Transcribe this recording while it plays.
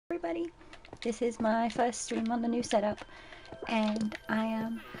everybody. This is my first stream on the new setup and I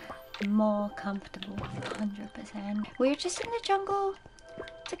am more comfortable, 100%. We're just in the jungle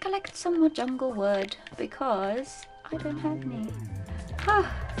to collect some more jungle wood because I don't have any.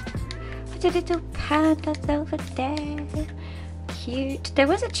 Oh, the little panda's over there. Cute. There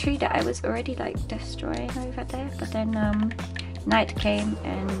was a tree that I was already like destroying over there, but then night came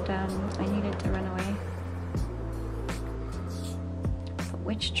and I needed to run away. But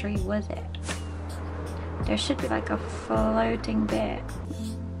which tree was it? There should be like a floating bit.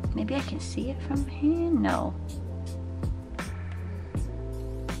 Maybe I can see it from here? No.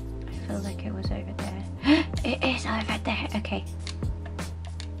 I feel like it was over there. It is over there. Okay.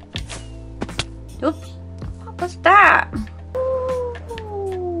 Oop. What was that?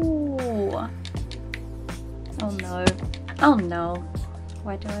 Ooh. Oh no. Oh no.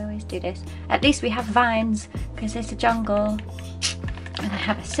 Why do I always do this? At least we have vines because it's a jungle. And I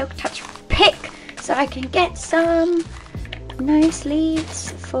have a silk touch pick so I can get some nice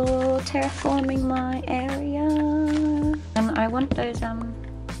leaves for terraforming my area. And I want those I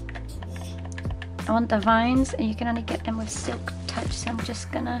want the vines, and you can only get them with silk touch, so I'm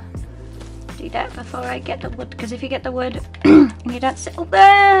just gonna do that before I get the wood, because if you get the wood and you don't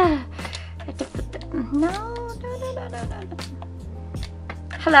no, no.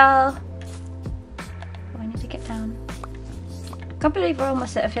 Hello. Oh, I need to get down. Can't believe we're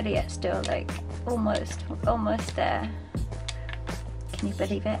almost at affiliate still, like almost there. Can you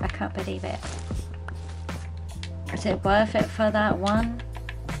believe it? I can't believe it. Is it worth it for that one?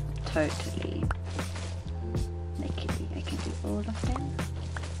 Totally. I can do all of them.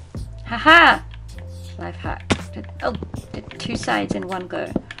 Haha! Life hack. Did 2 sides in one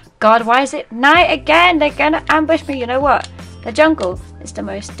go. God, why is it night again? They're gonna ambush me. You know what? The jungle is the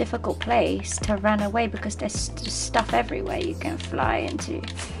most difficult place to run away because there's just stuff everywhere you can fly into.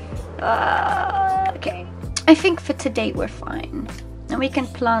 Okay. I think for today we're fine. And we can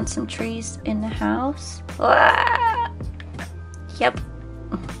plant some trees in the house. Yep.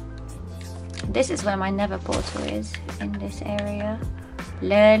 This is where my nether portal is, in this area.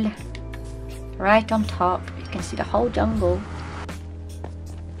 Lol. Right on top. You can see the whole jungle.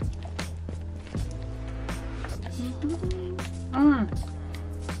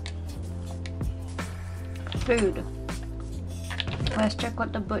 Food. Let's check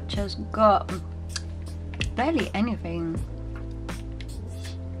what the butcher's got. Barely anything.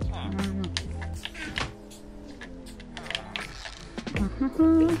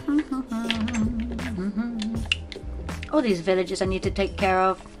 All these villages I need to take care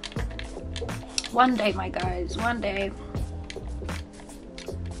of. One day, my guys, one day.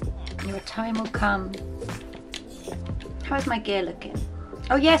 Your time will come. How's my gear looking?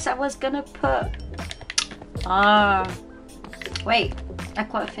 Oh yes, I was gonna put... wait,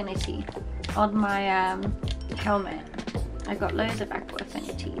 Aqua Affinity on my helmet. I got loads of Aqua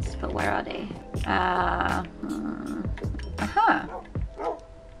Affinities, but where are they? Aha!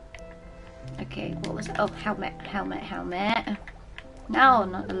 Okay, what was it? Oh, helmet. No,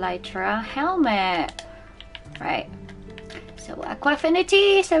 not Elytra. Helmet! Right. So, Aqua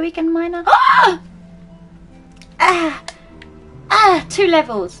Affinity, so we can mine on... 2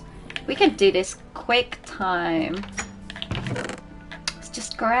 levels! We can do this quick time. Let's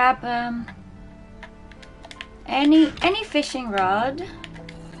just grab any fishing rod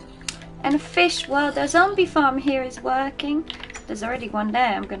and fish while the zombie farm here is working. There's already one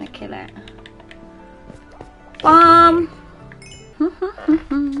there. I'm gonna kill it. Bomb.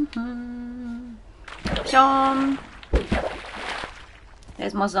 Jump.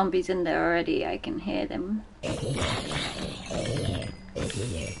 There's more zombies in there already. I can hear them.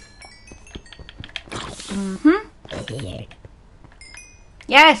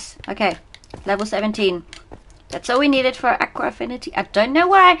 Yes! Okay. Level 17. That's all we needed for Aqua Affinity. I don't know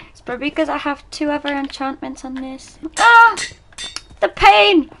why. It's probably because I have 2 other enchantments on this. Ah! The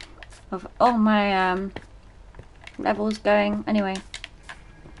pain of all my levels going. Anyway,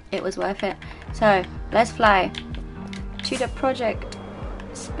 it was worth it. So, let's fly to the project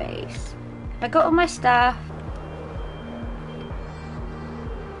space. I got all my stuff.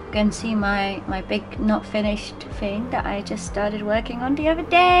 You can see my big not finished thing that I just started working on the other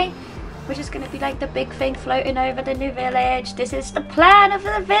day, which is going to be like the big thing floating over the new village. This is the plan of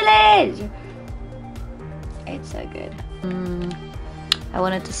the village. It's so good. I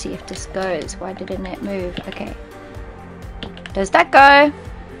wanted to see if this goes. Why didn't it move? Okay. Does that go?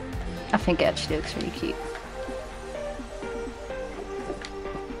 I think it actually looks really cute.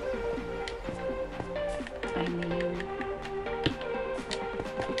 I mean...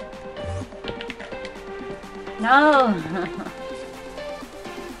 No!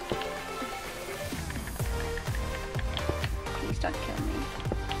 don't kill me.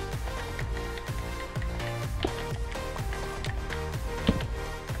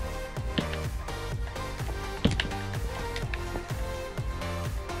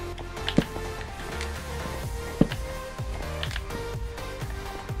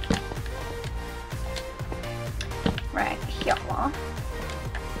 Right here.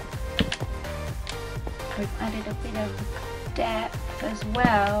 We've added a bit of depth as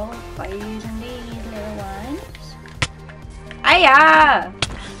well by using these little ones. Aya!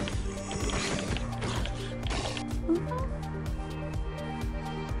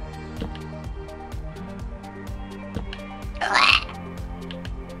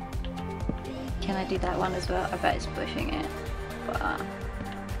 Can I do that one as well? I bet it's pushing it. But,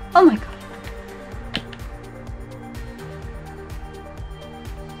 oh my god.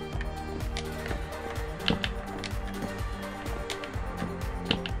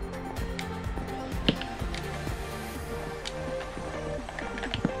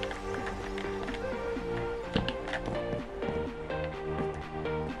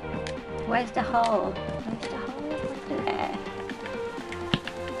 Where's the hole? Where's the hole? There.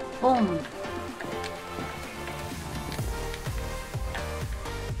 Boom.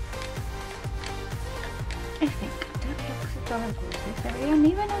 I think that looks adorable. Is there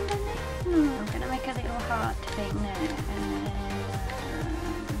uneven underneath? No, I'm gonna make a little heart thing there. And then,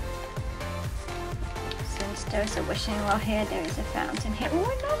 since there's a wishing well here, there is a fountain here. Oh,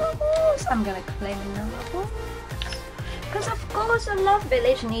 another horse! I'm gonna claim another horse. Because of course a love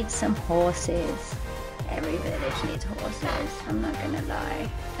village needs some horses. Every village needs horses. I'm not gonna lie.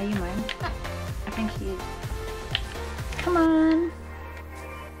 Are you mine? I think he is. Come on.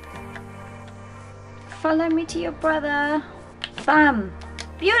 Follow me to your brother. Bam.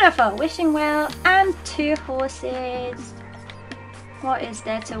 Beautiful. Wishing well and 2 horses. What is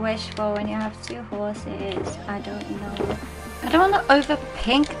there to wish for when you have 2 horses? I don't know. I don't want to over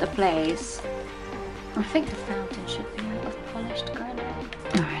pink the place. I think the fountain should be out of polished granite.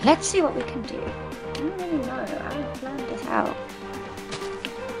 Alright, let's see what we can do. I don't really know. I haven't planned this out.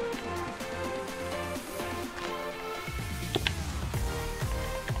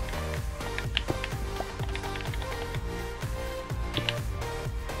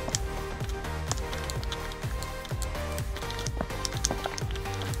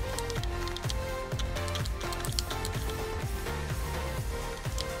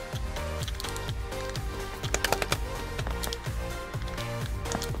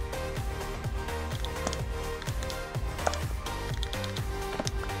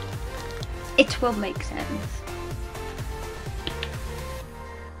 It will make sense.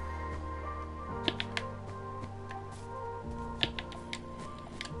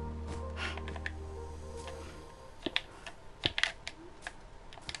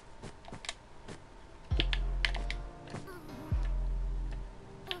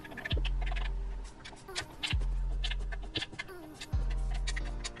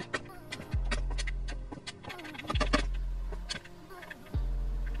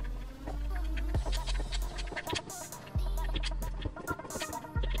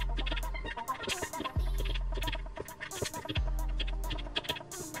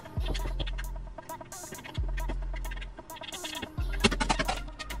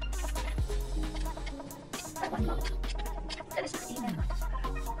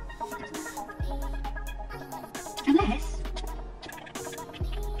 Unless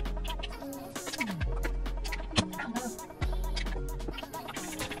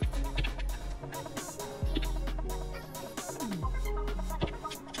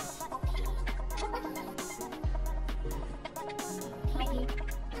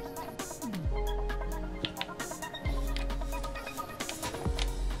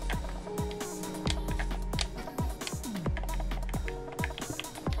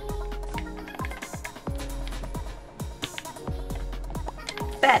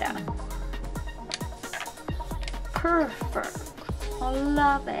better. Perfect. I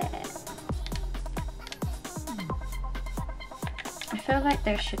love it. I feel like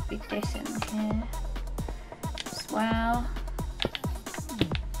there should be this in here as well.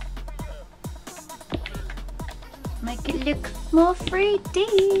 Make it look more 3D.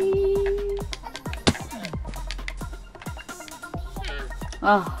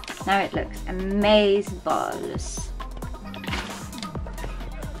 Oh, now it looks amazing balls.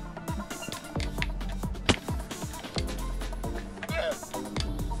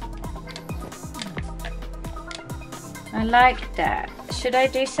 I like that. Should I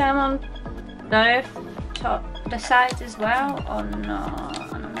do some on the sides as well, or no?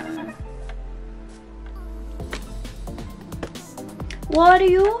 I don't know. What do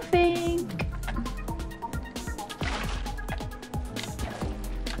you think?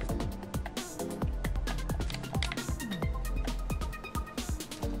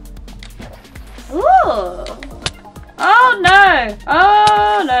 Oh no!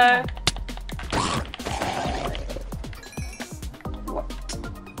 Oh no! What?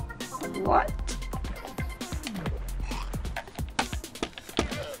 What?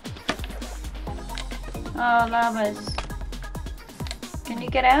 Oh, llamas. Can you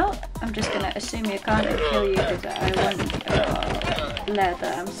get out? I'm just gonna assume you can't and kill you because I want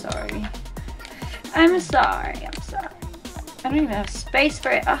leather. I'm sorry. I'm sorry. I'm sorry. I don't even have space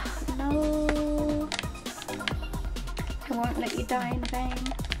for it. Oh, no. I won't let you die in vain.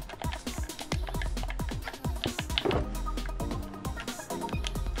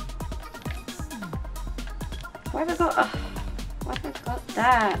 Why have I got... Oh, why have I got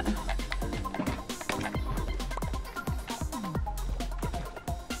that?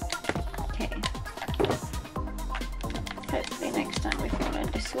 Hopefully next time we follow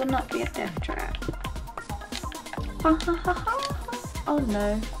this will not be a death trap. Oh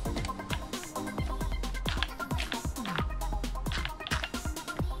no.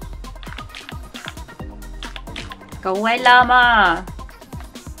 Go away, llama!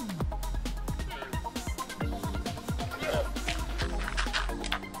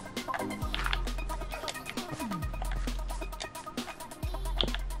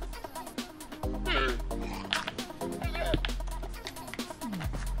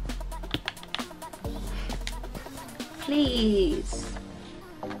 Please.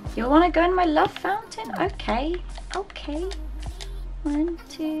 You want to go in my love fountain? Okay. Okay. 1,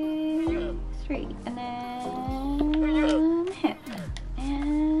 2, 3. And then hit.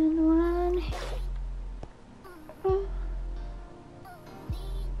 And 1 hit. Oh.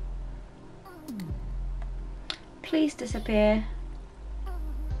 Please disappear.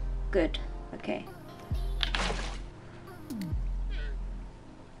 Good. Okay.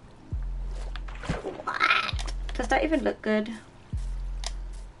 Does that even look good?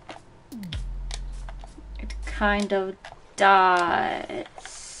 It kind of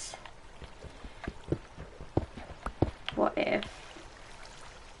does. What if?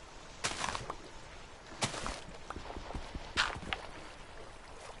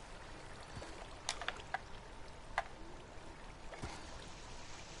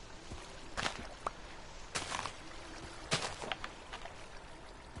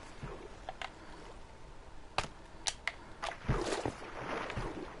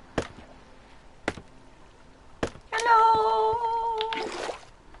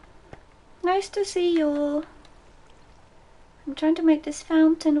 Nice to see you. I'm trying to make this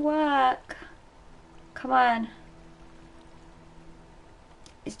fountain work. Come on.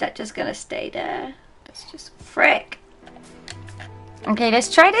 Is that just gonna stay there? That's just frick. Okay,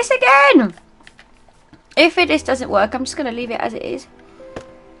 let's try this again. If it doesn't work, I'm just gonna leave it as it is.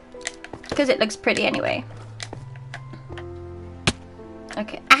 Because it looks pretty anyway.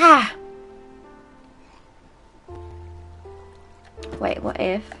 Okay. Ah! Wait, what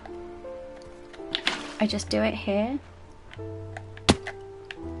if I just do it here?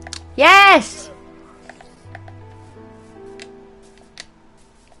 Yes!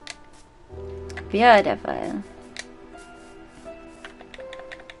 Beautiful.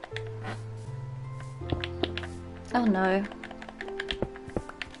 Oh no.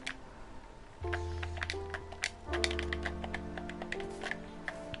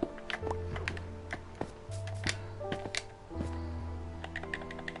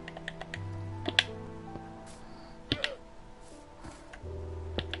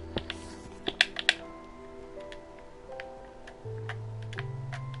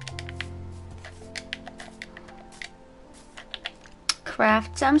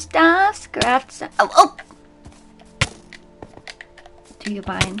 Craft some stuff, craft some... Oh, oh! Do you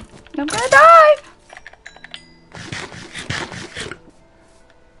mind? I'm gonna die!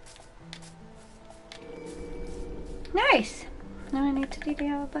 Nice! Now I need to do the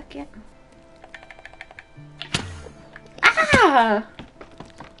other bucket. Ah!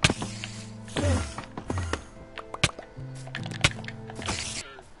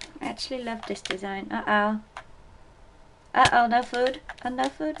 I actually love this design. Uh-oh. Uh-oh, no food. No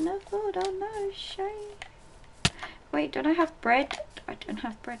food, no food. Oh no, shame. Wait, don't I have bread? I don't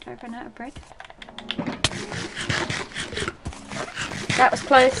have bread. I ran out of bread. That was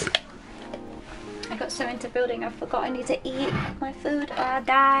close. I got so into building, I forgot I need to eat my food or I'll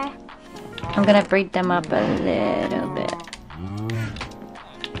die. I'm gonna breed them up a little bit.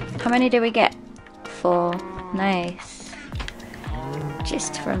 How many do we get? 4. Nice.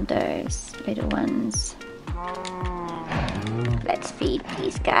 Just from those little ones. Let's feed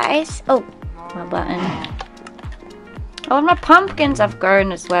these guys. Oh, my button. Oh, my pumpkins have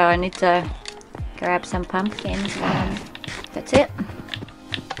grown as well. I need to grab some pumpkins. That's it.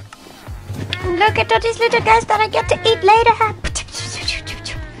 Look at all these little guys that I get to eat later.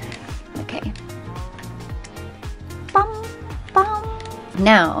 Okay. Bum, bum.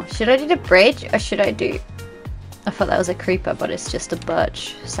 Now, should I do the bridge or should I do... I thought that was a creeper, but it's just a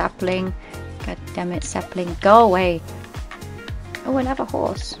birch. Sapling. God damn it, sapling. Go away. Oh, another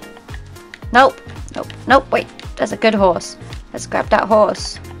horse. Nope. Nope. Nope. Wait. That's a good horse. Let's grab that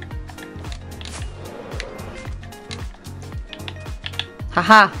horse.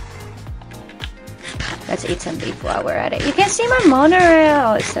 Haha. Let's eat some beef while we're at it. You can see my monorail.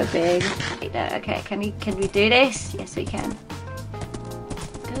 Oh, it's so big. Okay, can we do this? Yes, we can.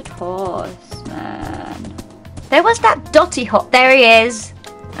 Good horse, man. There was that dotty horse. There he is.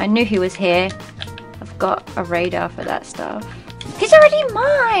 I knew he was here. I've got a radar for that stuff. He's already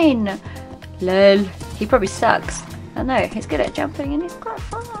mine. Lol. He probably sucks. I know. He's good at jumping and he's quite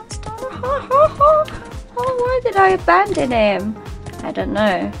fast. Oh, why did I abandon him? I don't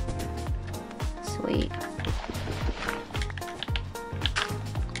know. Sweet.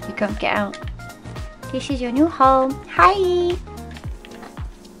 You can't get out. This is your new home. Hi!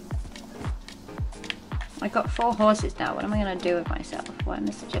 I got 4 horses now. What am I going to do with myself? Why am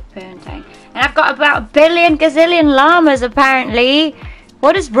I such a poontang? And I've got about a billion gazillion llamas apparently.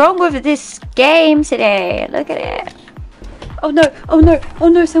 What is wrong with this game today? Look at it. Oh no, oh no, oh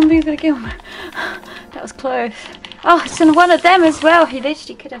no, somebody's going to kill me. That was close. Oh, it's in one of them as well. He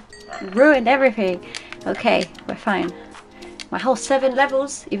literally could have ruined everything. Okay, we're fine. My whole 7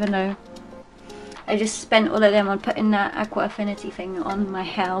 levels, even though I just spent all of them on putting that aqua affinity thing on my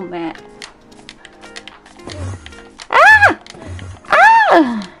helmet. Ah!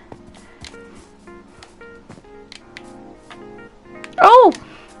 Ah! Oh!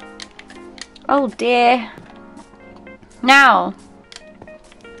 Oh dear. Now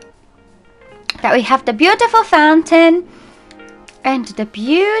that we have the beautiful fountain and the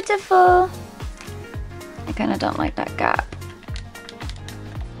beautiful... I kind of don't like that gap.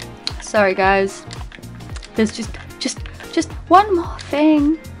 Sorry guys. There's just one more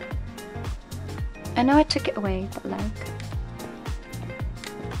thing. I know I took it away, but like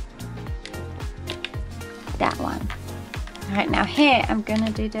that one. Alright, now here I'm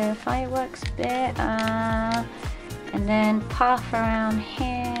gonna do the fireworks bit, and then path around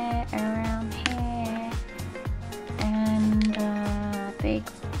here, and big.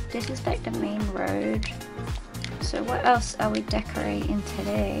 This is like the main road. So what else are we decorating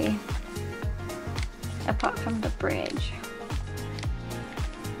today? Apart from the bridge.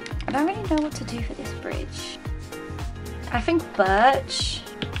 I don't really know what to do for this bridge. I think birch.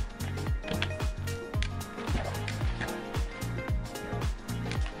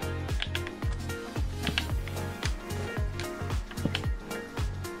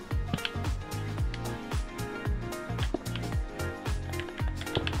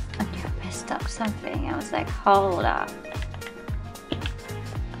 I knew I messed up something. I was like, hold up.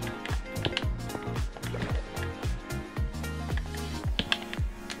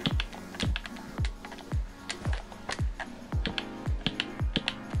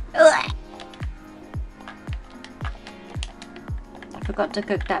 Forgot to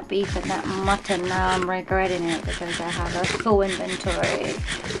cook that beef and that mutton. Now I'm regretting it because I have a full inventory.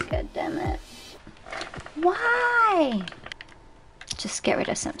 God damn it. Why? Just get rid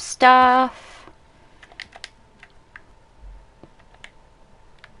of some stuff.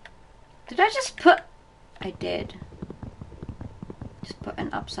 Did I just put... I did. Just put an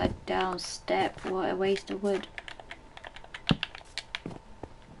upside down step. What a waste of wood.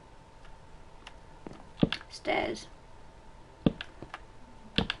 Stairs.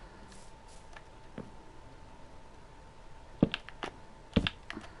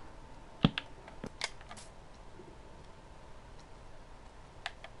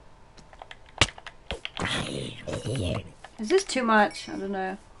 Is this too much? I don't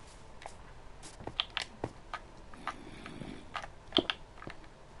know.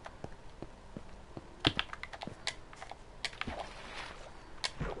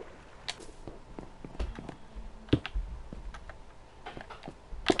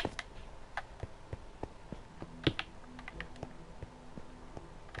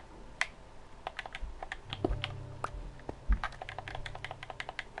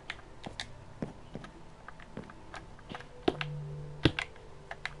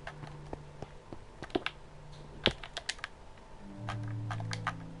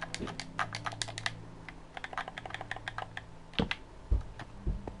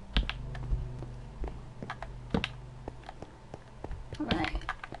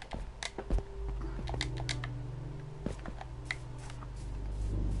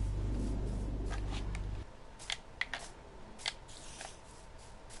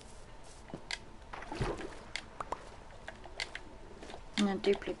 I'm gonna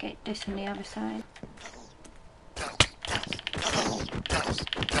duplicate this on the other side.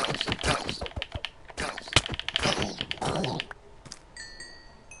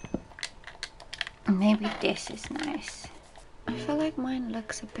 Maybe this is nice. I feel like mine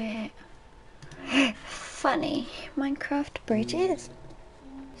looks a bit funny. Minecraft bridges.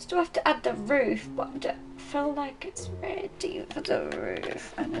 Still have to add the roof, but I feel like it's ready for the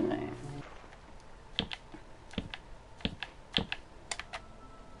roof. I don't know.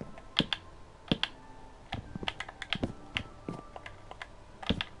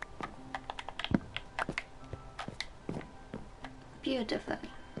 Beautiful.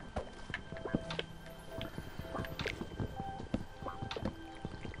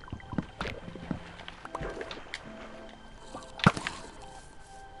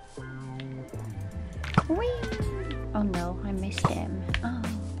 Whee! Oh no, I missed him. Oh,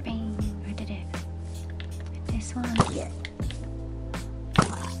 bang, I did it. This one. Yeah.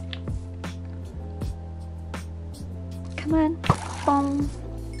 Come on. Boom.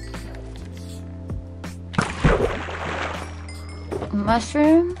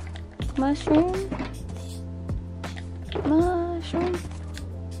 Mushroom. Mushroom. Mushroom.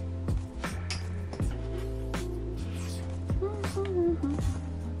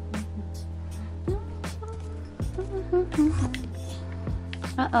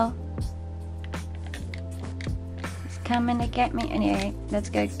 Uh-oh. It's coming to get me. Anyway, let's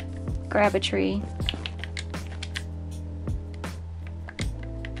go grab a tree.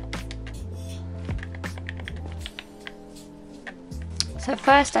 So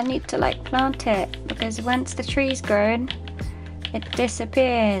first I need to like plant it, because once the tree's grown, it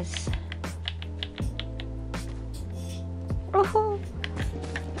disappears. Woohoo!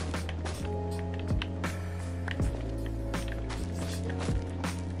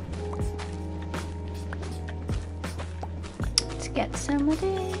 Let's get some of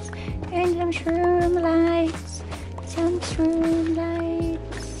this and some shroom lights. Some shroom lights.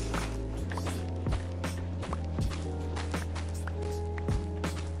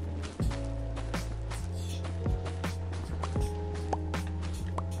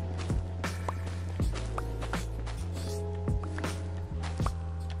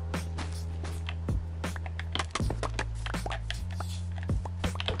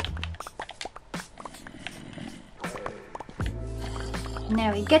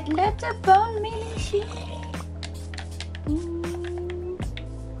 Now we get lots of bone meal sheep.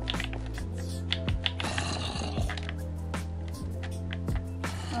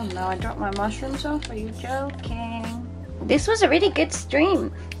 Oh no, I dropped my mushrooms off. Are you joking? This was a really good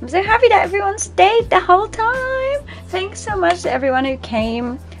stream. I'm so happy that everyone stayed the whole time. Thanks so much to everyone who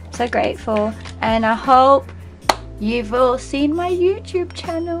came. So grateful. And I hope you've all seen my YouTube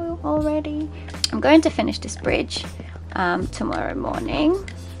channel already. I'm going to finish this bridge tomorrow morning.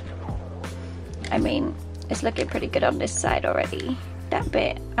 I mean, it's looking pretty good on this side already. That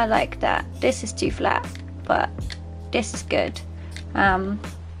bit, I like that. This is too flat, but this is good.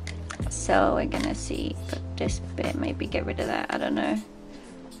 So we're gonna see, put this bit, maybe get rid of that, I don't know.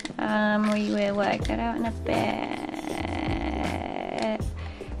 We will work that out in a bit.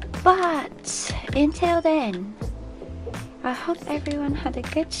 But until then, I hope everyone had a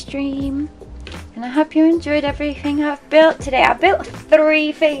good stream. And I hope you enjoyed everything I've built today. I built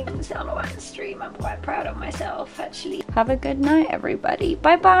 3 things on one stream. I'm quite proud of myself, actually. Have a good night, everybody.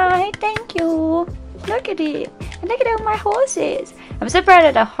 Bye-bye. Thank you. Look at it. And look at all my horses. I'm so proud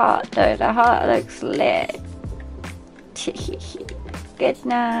of the heart, though. The heart looks lit. Good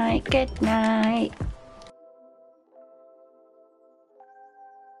night. Good night.